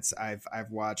 And that's,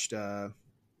 I've watched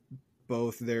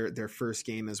both their first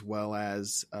game as well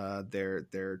as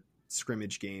their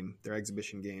scrimmage game, their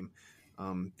exhibition game.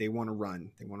 They want to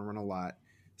run. They want to run a lot.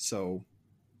 So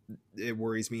it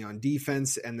worries me on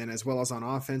defense. And then as well as on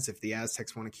offense, if the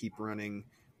Aztecs want to keep running,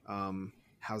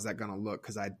 how's that going to look?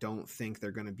 Because I don't think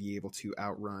they're going to be able to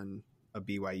outrun a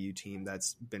BYU team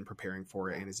that's been preparing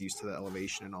for it and is used to the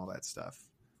elevation and all that stuff.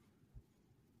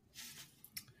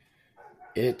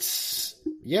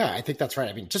 I think that's right.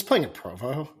 I mean, just playing in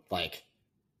Provo, like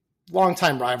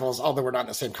longtime rivals, although we're not in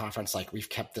the same conference, like we've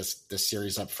kept this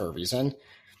series up for a reason.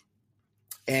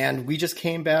 And we just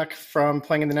came back from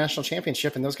playing in the national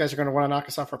championship, and those guys are going to want to knock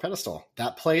us off our pedestal.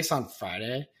 That place on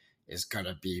Friday is going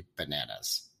to be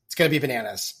bananas. It's going to be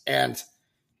bananas. And,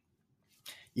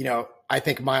 I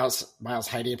think Miles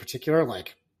Heide in particular,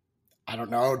 like, I don't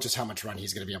know just how much run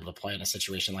he's going to be able to play in a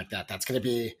situation like that. That's going to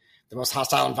be the most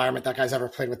hostile environment that guy's ever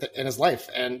played with in his life.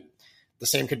 And the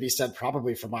same could be said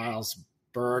probably for Miles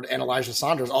Bird and Elijah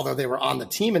Saunders, although they were on the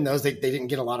team in those, they didn't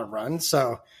get a lot of runs.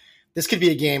 So this could be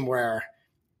a game where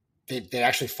they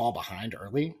actually fall behind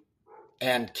early.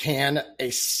 And can a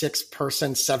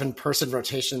 6-person, 7-person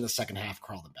rotation in the second half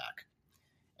crawl them back?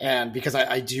 And because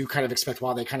I do kind of expect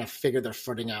while they kind of figure their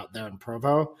footing out there in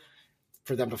Provo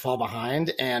for them to fall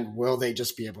behind, and will they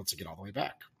just be able to get all the way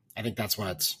back? I think that's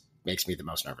what makes me the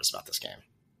most nervous about this game.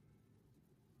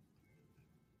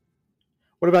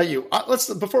 What about you?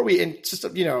 Before we,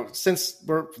 since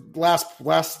we're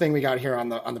last thing we got here on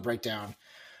the breakdown,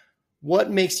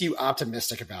 what makes you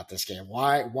optimistic about this game?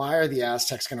 Why are the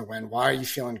Aztecs going to win? Why are you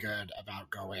feeling good about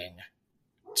going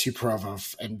to Provo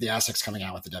and the Aztecs coming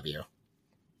out with the W?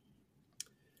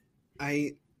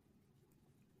 I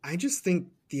just think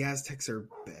the Aztecs are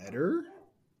better.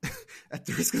 At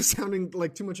the risk of sounding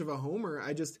like too much of a homer,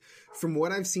 from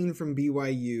what I've seen from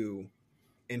BYU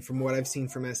and from what I've seen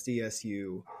from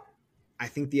SDSU, I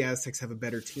think the Aztecs have a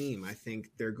better team. I think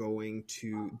they're going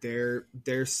to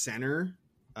their center,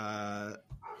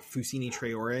 Fusini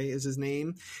Traore is his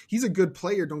name. He's a good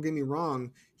player. Don't get me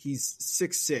wrong. He's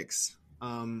 6'6".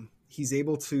 He's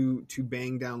able to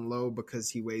bang down low because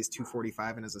he weighs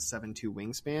 245 and has a 7'2"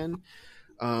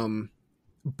 wingspan.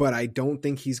 But I don't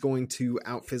think he's going to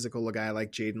out physical a guy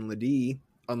like Jaden Ledee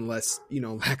unless,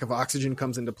 lack of oxygen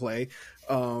comes into play.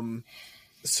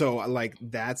 So like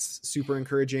that's super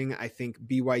encouraging. I think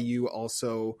BYU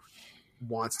also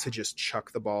wants to just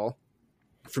chuck the ball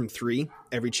from 3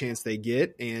 every chance they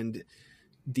get. And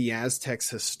the Aztecs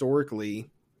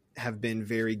historically have been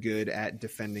very good at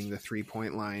defending the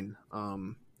 3-point line.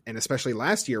 And especially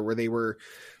last year where they were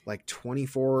like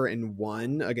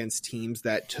 24-1 against teams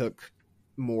that took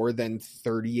more than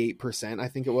 38%, I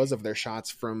think it was, of their shots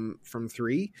from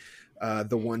 3.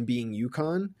 The one being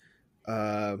UConn.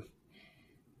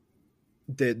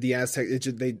 The Aztecs,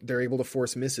 they're able to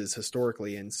force misses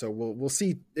historically. And so we'll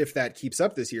see if that keeps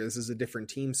up this year. This is a different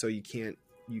team, so you can't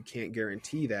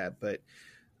guarantee that. But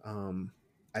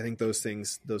I think those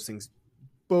things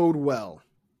bode well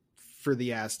for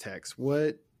the Aztecs.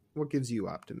 What gives you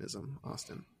optimism,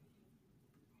 Austin?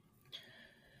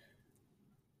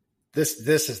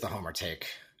 This is the homer take,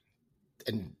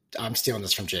 and I'm stealing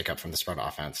this from Jacob from the Spread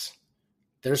Offense.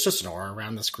 There's just an aura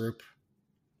around this group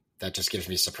that just gives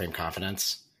me supreme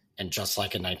confidence. And just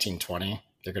like in 1920,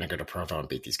 they're going to go to Provo and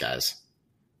beat these guys.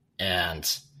 And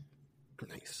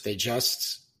nice.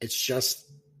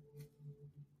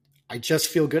 I just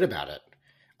feel good about it.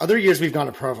 Other years we've gone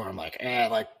to Provo, I'm like,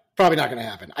 probably not going to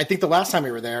happen. I think the last time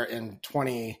we were there in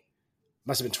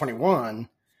must have been 21,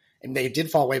 and they did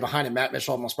fall way behind and Matt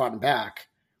Mitchell almost brought him back.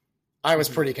 I was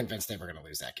pretty convinced they were going to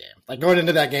lose that game. Like going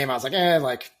into that game, I was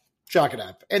like, chalk it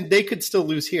up. And they could still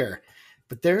lose here.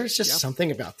 But there's just something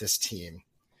about this team,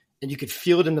 and you could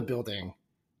feel it in the building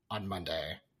on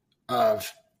Monday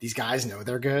of these guys know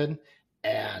they're good,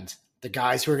 and the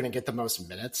guys who are going to get the most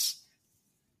minutes,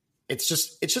 it's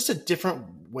just a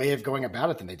different way of going about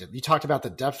it than they did. You talked about the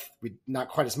depth, not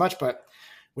quite as much, but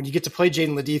when you get to play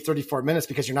Jaden Ledee 34 minutes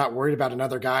because you're not worried about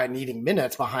another guy needing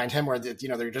minutes behind him, where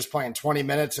they're just playing 20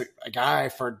 minutes a guy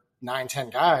for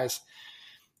 9-10 guys,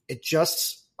 it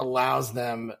just allows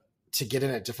them to get in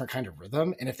a different kind of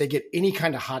rhythm. And if they get any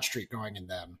kind of hot streak going in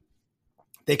them,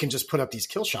 they can just put up these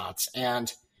kill shots.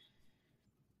 And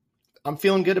I'm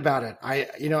feeling good about it. I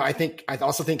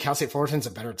also think Cal State Fullerton's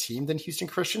a better team than Houston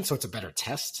Christian. So it's a better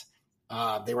test.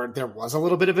 There was a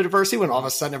little bit of adversity when all of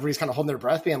a sudden everybody's kind of holding their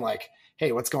breath, being like,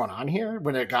 hey, what's going on here?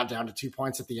 When it got down to 2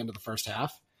 points at the end of the first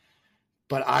half.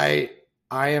 But I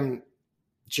am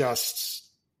just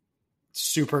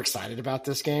super excited about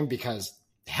this game because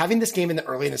having this game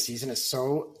early in the season is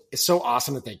so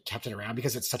awesome that they kept it around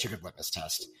because it's such a good litmus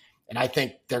test. And I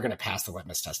think they're going to pass the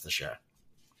litmus test this year.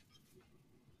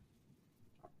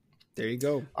 There you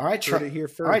go. All right,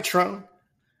 Trone.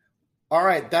 All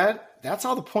right, that's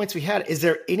all the points we had. Is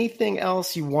there anything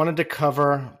else you wanted to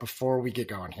cover before we get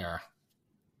going here?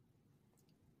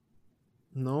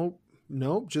 Nope.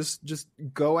 Just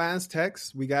go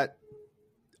Aztecs.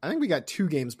 I think we got 2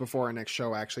 games before our next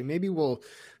show, actually. Maybe we'll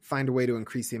find a way to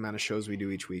increase the amount of shows we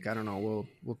do each week. I don't know.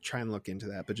 We'll try and look into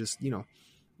that. But just,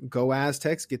 go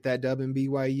Aztecs, get that dub in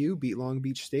BYU, beat Long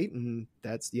Beach State, and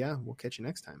we'll catch you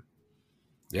next time.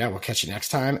 Yeah, we'll catch you next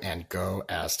time, and go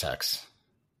Aztecs.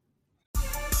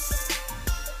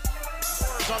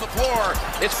 On the floor,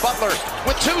 it's Butler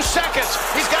with 2 seconds.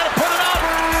 He's got to put it up,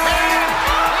 and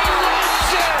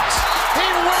he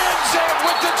wins it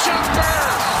with the jumper.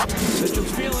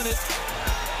 Mitchell's feeling it.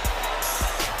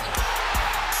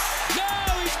 Now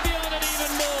he's feeling it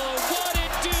even more. What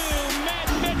it do,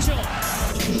 Matt Mitchell?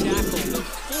 Shackle with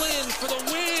Flynn for the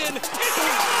win. It's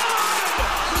good!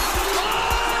 Oh,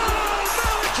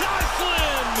 Malachi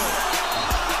Flynn!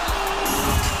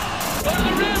 Over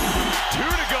the rim. 2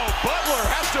 to go. Butler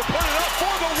has to put it up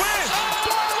for the win.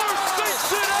 Butler sinks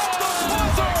it at the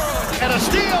buzzer. And a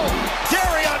steal.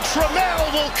 Darion Trammell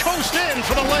will coast in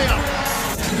for the layup.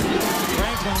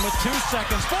 Franklin with 2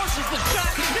 seconds forces the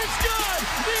shot. It's good.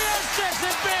 The Aztecs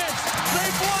advance.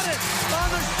 They've won it on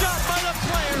the shot by the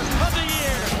player of the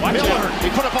year. Miller, he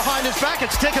put it behind his back.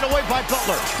 It's taken away by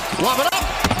Butler. Lob it up.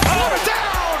 Oh,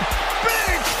 down.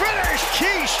 Big finish.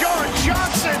 Keyshawn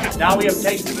Johnson. Now we have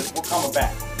tasted it. We're coming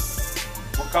back.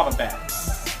 We're coming back.